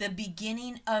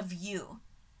of you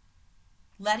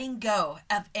letting go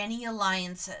of any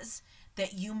alliances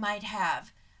that you might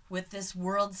have with this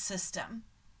world system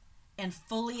and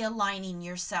fully aligning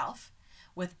yourself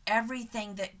with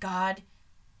everything that God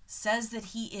says that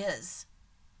he is,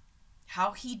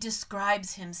 how he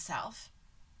describes himself,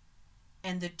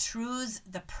 and the truths,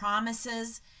 the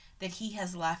promises that he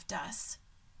has left us.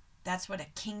 That's what a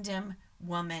kingdom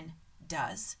woman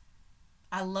does.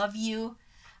 I love you.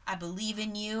 I believe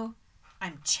in you.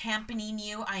 I'm championing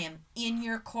you. I am in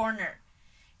your corner.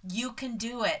 You can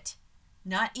do it.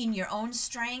 Not in your own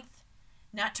strength,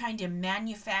 not trying to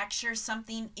manufacture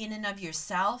something in and of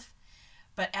yourself,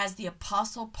 but as the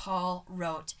Apostle Paul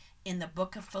wrote in the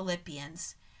book of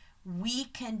Philippians, we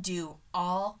can do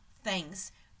all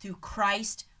things through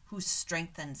Christ who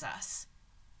strengthens us.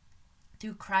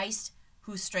 through Christ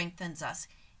who strengthens us.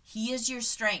 He is your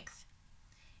strength.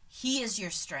 He is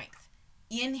your strength.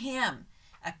 In him,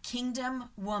 a kingdom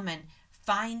woman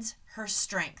finds her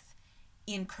strength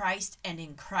in Christ and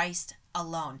in Christ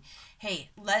alone. Hey,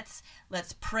 let's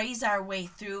praise our way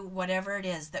through whatever it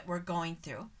is that we're going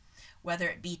through, whether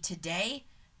it be today,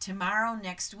 tomorrow,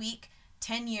 next week,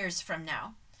 10 years from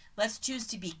now. Let's choose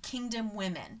to be kingdom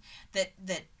women that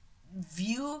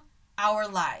view our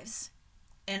lives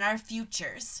and our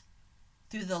futures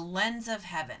through the lens of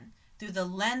heaven, through the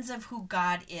lens of who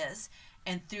God is,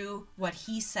 and through what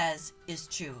he says is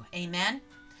true. Amen?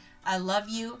 I love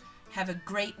you. Have a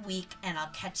great week, and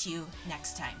I'll catch you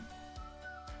next time.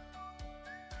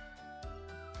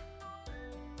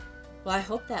 Well, I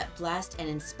hope that blessed and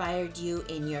inspired you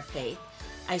in your faith.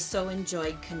 I so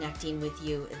enjoyed connecting with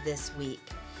you this week.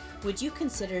 Would you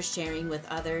consider sharing with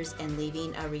others and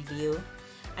leaving a review?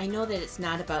 I know that it's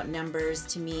not about numbers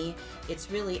to me.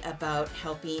 It's really about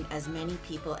helping as many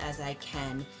people as I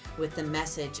can with the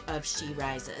message of She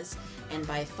Rises. And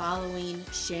by following,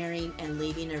 sharing, and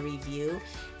leaving a review,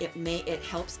 it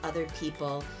helps other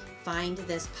people find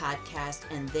this podcast,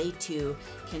 and they too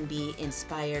can be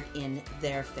inspired in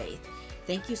their faith.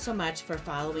 Thank you so much for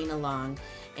following along.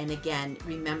 And again,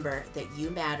 remember that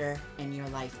you matter and your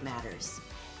life matters.